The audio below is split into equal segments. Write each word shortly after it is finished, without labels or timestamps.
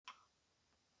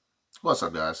What's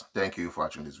up, guys? Thank you for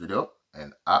watching this video,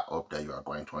 and I hope that you are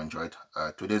going to enjoy it.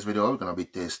 Today's video, we're going to be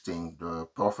testing the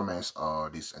performance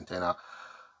of this antenna.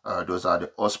 Those are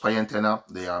the Osprey antenna.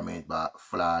 They are made by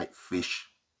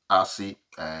FlyfishRC,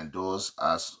 and those,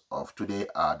 as of today,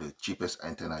 are the cheapest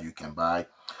antenna you can buy.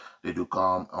 They do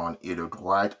come on either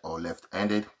right or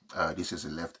left-handed. This is a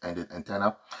left-handed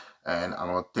antenna, and I'm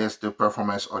going to test the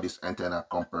performance of this antenna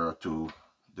compared to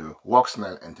the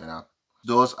Walksnail antenna.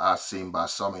 Those are seen by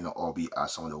some in the hobby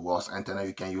as some of the worst antenna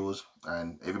you can use,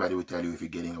 and everybody will tell you if you're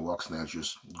getting a Walksnail,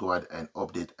 just go ahead and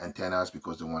update antennas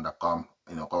because the one that come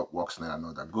in a Walksnail are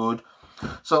not that good.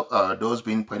 So those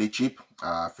being pretty cheap,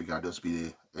 I figured those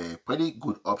be a pretty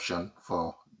good option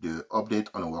for the update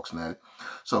on the Walksnail.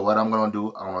 So what I'm gonna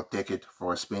do, I'm gonna take it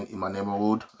for a spin in my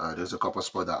neighborhood. There's a couple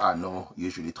spots that I know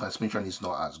usually transmission is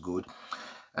not as good,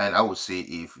 and I will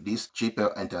see if this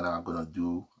cheaper antenna are gonna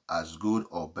do as good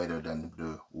or better than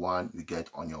the one you get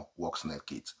on your Walksnail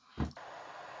kit.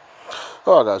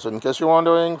 Alright guys, so in case you're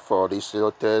wondering, for this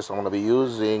little test I'm going to be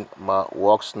using my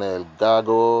Walksnail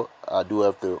goggle. I do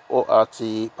have the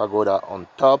ORT pagoda on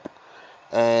top,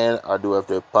 and I do have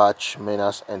the patch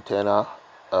menace antenna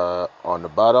on the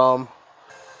bottom.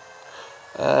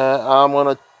 And I'm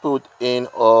going to put in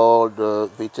all the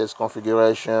VTX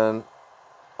configuration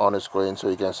on the screen so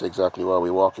you can see exactly what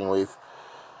we're working with.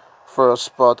 First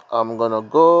spot I'm gonna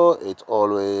go, it's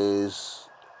always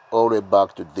all the way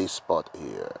back to this spot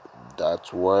here.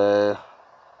 That's where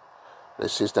the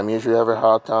system usually have a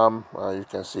hard time. You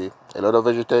can see a lot of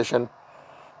vegetation.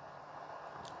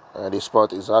 This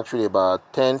spot is actually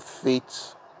about 10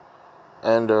 feet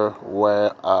under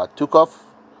where I took off.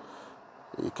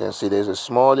 You can see there's a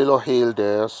small little hill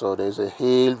there, so there's a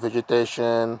hill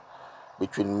vegetation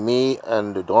between me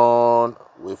and the drone.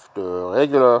 With the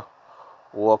regular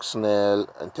Walksnail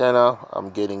antenna, I'm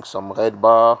getting some red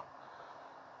bar.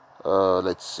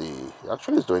 Let's see,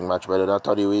 actually it's doing much better than I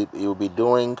thought it would be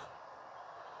doing.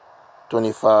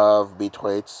 25 bit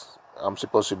rates. I'm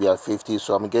supposed to be at 50,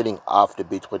 so I'm getting half the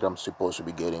bit rate I'm supposed to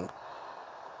be getting.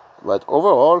 But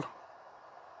overall,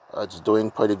 it's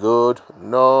doing pretty good.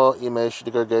 No image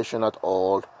degradation at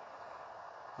all.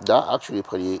 That actually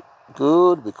pretty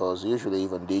good, because usually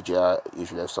even DJI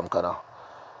usually have some kind of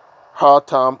hard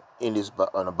time in this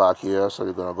on the back here. So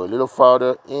we're gonna go a little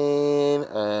farther in,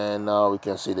 and now we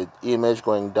can see the image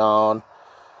going down.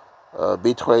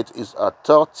 Bitrate is at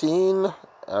 13.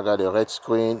 I got a red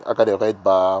screen, I got a red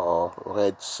bar or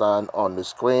red sun on the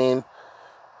screen.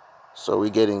 So we're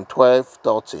getting 12,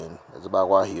 13. It's about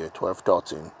right here, 12,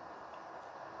 13.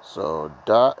 So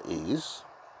that is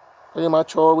pretty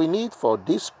much all we need for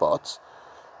this spot.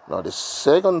 Now the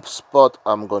second spot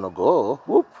I'm gonna go,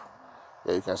 whoop,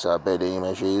 yeah, you can see how bad the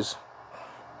image is.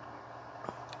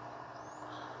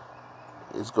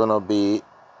 It's gonna be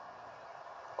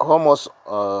almost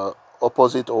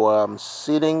opposite where I'm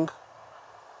sitting.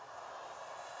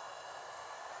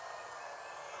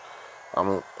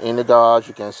 I'm in the garage,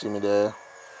 you can see me there.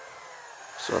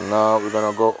 So now we're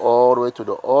gonna go all the way to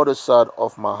the other side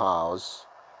of my house.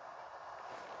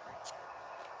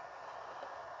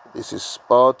 This is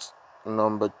spot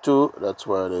number 2. That's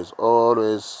where there's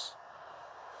always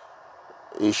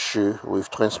issue with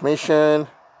transmission,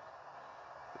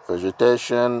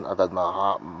 vegetation. I got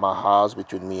my house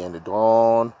between me and the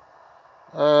drone,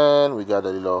 and we got a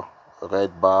little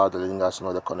red bar letting us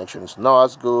know the connection is not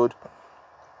as good.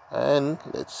 And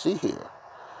let's see here,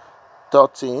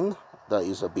 13, that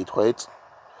is a bit rate.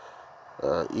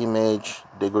 Image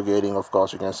degrading, of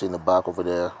course, you can see in the back over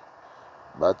there,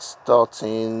 but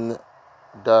 13,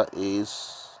 that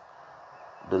is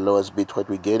the lowest bit rate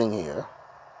we're getting here.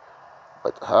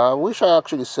 But I wish I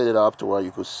actually set it up to where you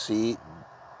could see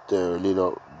the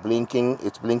little blinking.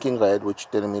 It's blinking red, which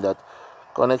telling me that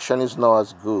connection is not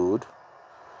as good.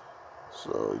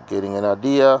 So getting an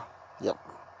idea. Yep,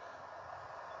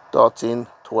 13,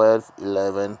 12,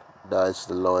 11, that's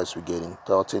the lowest we're getting.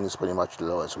 13 is pretty much the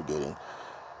lowest we're getting.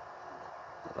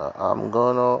 I'm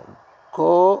gonna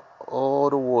go all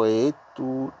the way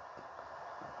to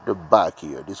the back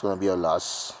here. This is gonna be our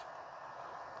last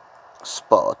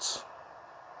spot.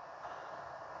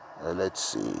 Let's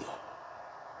see,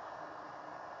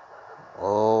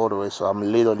 all the way. So I'm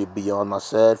literally beyond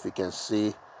myself. You can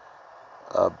see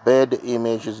how bad the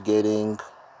image is getting.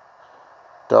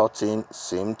 13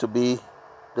 seemed to be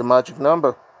the magic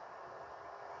number.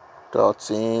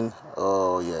 13,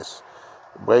 oh yes,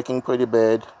 braking pretty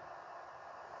bad.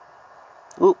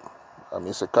 Oop, I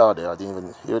missed a car there. I didn't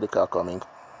even hear the car coming.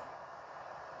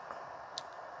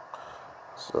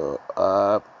 So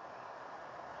I'm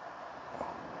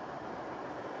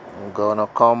gonna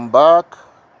come back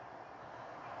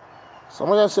Some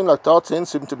of them seem like 13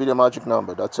 seem to be the magic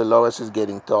number. That's the lowest is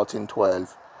getting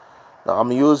 1312. Now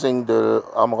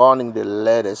I'm running the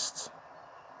latest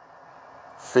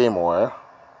firmware.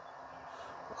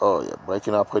 Oh yeah,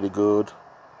 breaking up pretty good.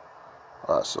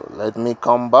 So let me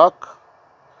come back.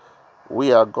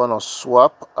 We are gonna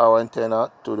swap our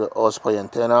antenna to the Osprey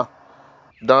antenna.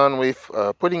 Done with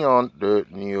putting on the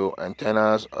new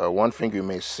antennas. One thing you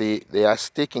may see, they are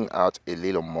sticking out a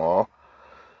little more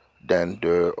than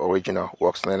the original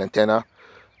Walksnail antenna.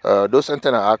 Those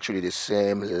antennas are actually the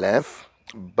same length,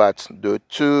 but the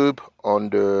tube on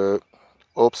the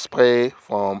Osprey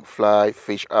from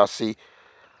FlyfishRC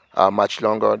are much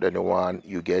longer than the one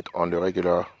you get on the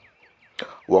regular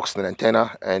Walksnail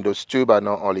antenna, and those tubes are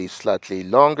not only slightly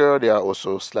longer, they are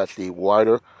also slightly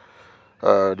wider.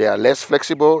 They are less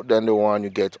flexible than the one you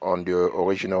get on the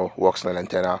original Walksnail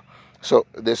antenna. So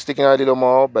they're sticking out a little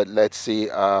more, but let's see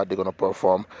how they're gonna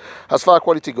perform. As far as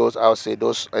quality goes, I would say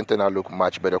those antennas look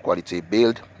much better quality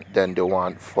build than the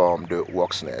one from the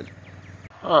Walksnail.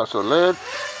 Alright, so let's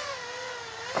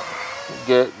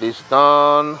get this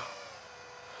done.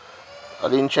 I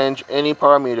didn't change any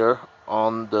parameter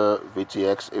on the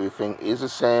VTX. Everything is the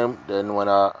same than when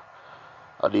I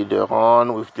did the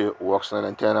run with the Walksnail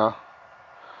antenna.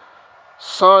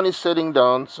 Sun is setting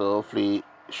down, so hopefully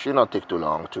it should not take too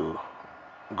long to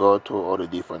go to all the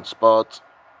different spots.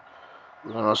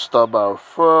 We're gonna stop our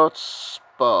first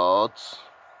spot.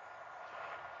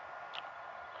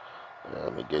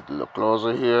 Let me get a little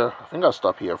closer here. I think I'll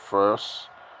stop here first,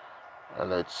 and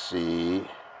let's see.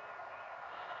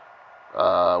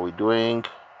 We're doing.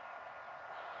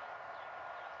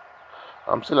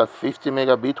 I'm still at 50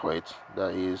 megabit rate.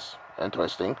 That is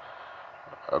interesting.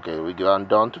 Okay, we gone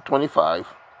down to 25,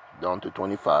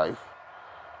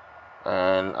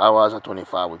 and I was at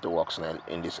 25 with the Walksnail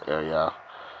in this area.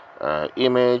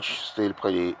 Image still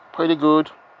pretty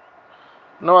good.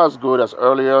 Not as good as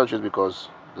earlier, just because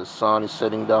the sun is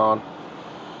setting down,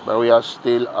 but we are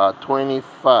still at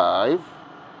 25.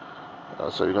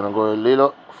 So we're gonna go a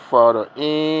little further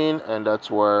in, and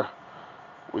that's where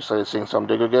we started seeing some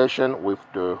degradation with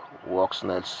the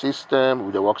Walksnail system,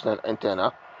 with the Walksnail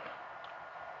antenna.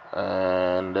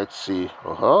 And let's see.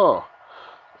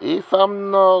 If I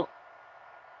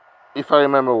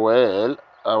remember well,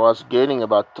 I was getting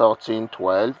about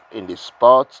 1312 in this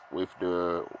spot with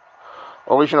the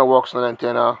original Walksnail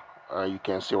antenna. You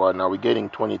can see right now we're getting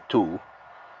 22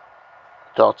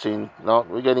 13. No,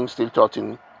 we're getting still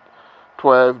 13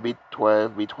 12 bit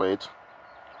rate.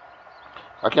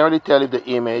 I can't really tell if the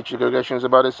image degradation is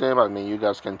about the same. I mean, you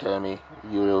guys can tell me.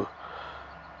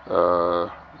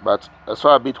 But as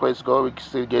far as bit rates go, we're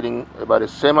still getting about the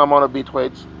same amount of bit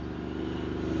rates.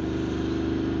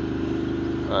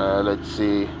 Let's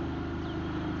see.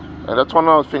 And that's one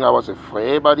other thing I was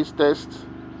afraid about this test.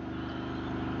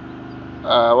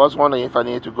 I was wondering if I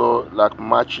need to go like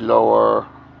much lower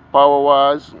power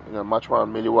wise, much more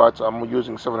milliwatts. I'm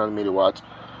using 700 milliwatts,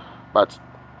 but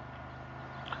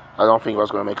I don't think it was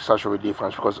going to make such a big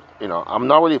difference because I'm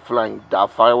not really flying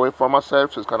that far away from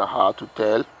myself, so it's kind of hard to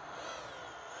tell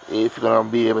if you're going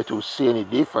to be able to see any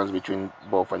difference between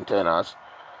both antennas.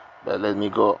 But let me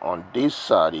go on this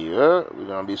side here. We're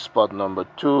going to be spot number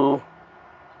 2,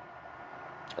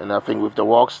 and I think with the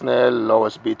Walksnail,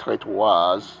 lowest bitrate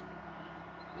was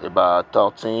about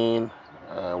 13.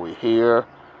 We're here.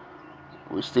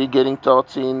 We're still getting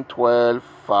 13, 12,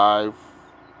 5.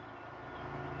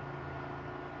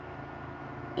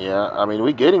 Yeah, I mean,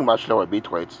 we're getting much lower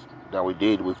bit rates than we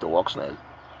did with the Walksnail.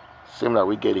 Seems like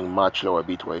we're getting much lower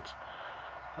bit rates.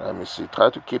 Let me see. Try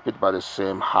to keep it by the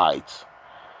same height.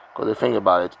 Because the thing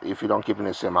about it, if you don't keep it in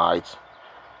the same height,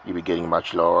 you'll be getting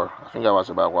much lower. I think I was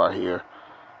about right here.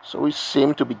 So we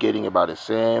seem to be getting about the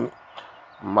same.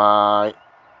 My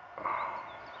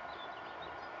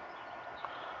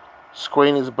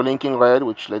screen is blinking red,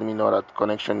 which let me know that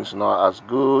connection is not as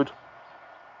good.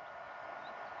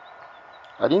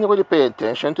 I didn't really pay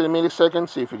attention to the milliseconds,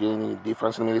 see if you get any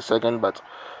difference in millisecond, but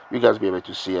you guys be able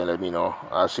to see and let me know.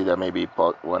 I'll see that maybe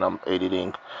when I'm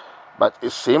editing. But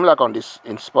it seemed like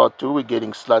in spot 2, we're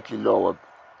getting slightly lower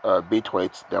bit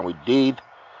rates than we did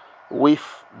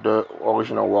with the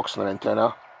original Walksnail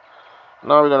antenna.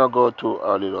 Now we're gonna go to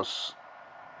our little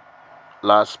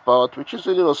last spot, which is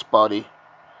a little spotty.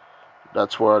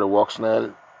 That's where the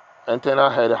Walksnail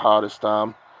antenna had the hardest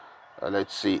time.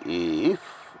 Let's see if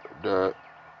the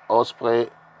Osprey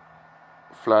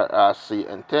FlyfishRC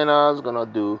antenna is gonna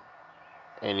do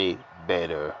any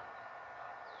better.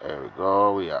 There we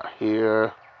go. We are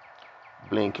here.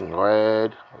 Blinking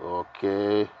red.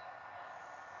 Okay.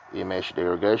 Image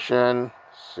degradation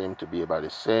seem to be about the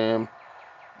same.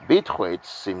 bit rates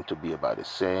seem to be about the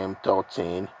same,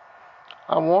 13.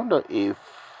 I wonder if,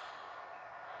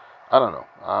 I don't know,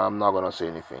 I'm not gonna say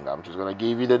anything. I'm just gonna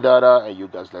give you the data and you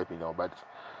guys let me know, but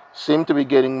seem to be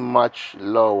getting much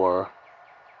lower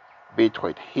bit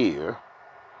rate here.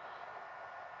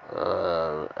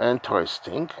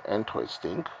 Interesting.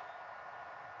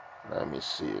 Let me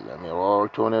see, let me roll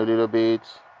tune a little bit.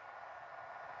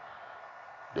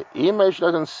 The image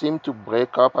doesn't seem to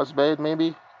break up as bad,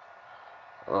 maybe.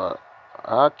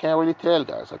 I can't really tell,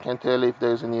 guys. I can't tell if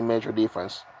there's any major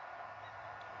difference.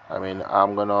 I mean,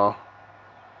 I'm gonna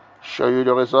show you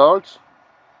the results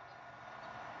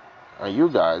and you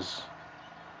guys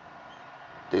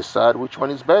decide which one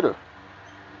is better.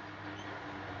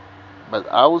 But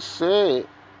I would say,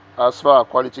 as far as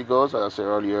quality goes, as I said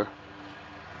earlier,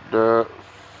 the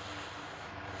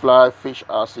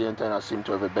FlyfishRC antenna seem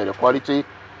to have a better quality.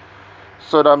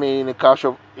 So that means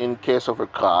in case of a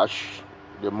crash,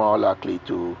 they're more likely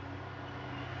to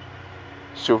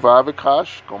survive a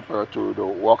crash compared to the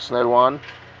Walksnail one.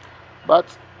 But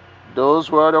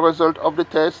those were the result of the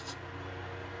tests.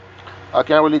 I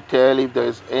can't really tell if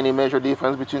there's any major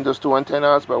difference between those two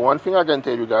antennas, but one thing I can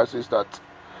tell you guys is that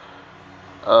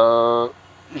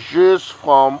just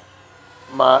from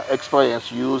my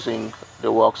experience using the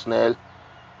Walksnail,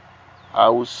 I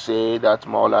would say that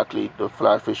more likely the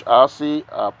FlyfishRC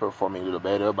are performing a little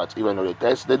better, but even though the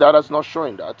data is not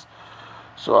showing that.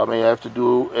 So I may have to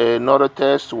do another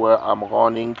test where I'm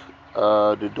running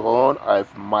the drone. I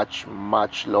have much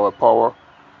lower power,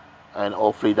 and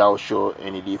hopefully that will show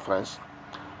any difference.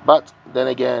 But then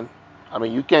again, I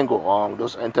mean, you can't go wrong.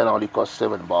 Those antennas only cost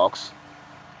 $7,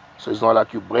 so it's not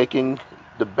like you're breaking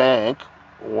the bank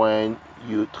when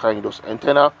you trying those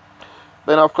antenna.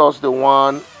 Then of course the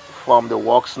one from the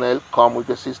Walksnail come with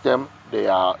the system. They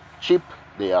are cheap,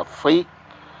 they are free,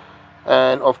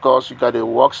 and of course you got the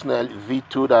Walksnail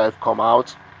V2 that have come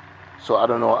out. So I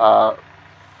don't know how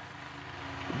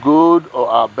good or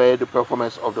how bad the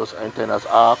performance of those antennas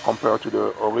are compared to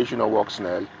the original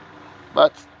Walksnail.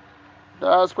 But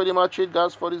that's pretty much it,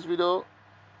 guys, for this video.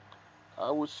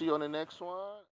 I will see you on the next one.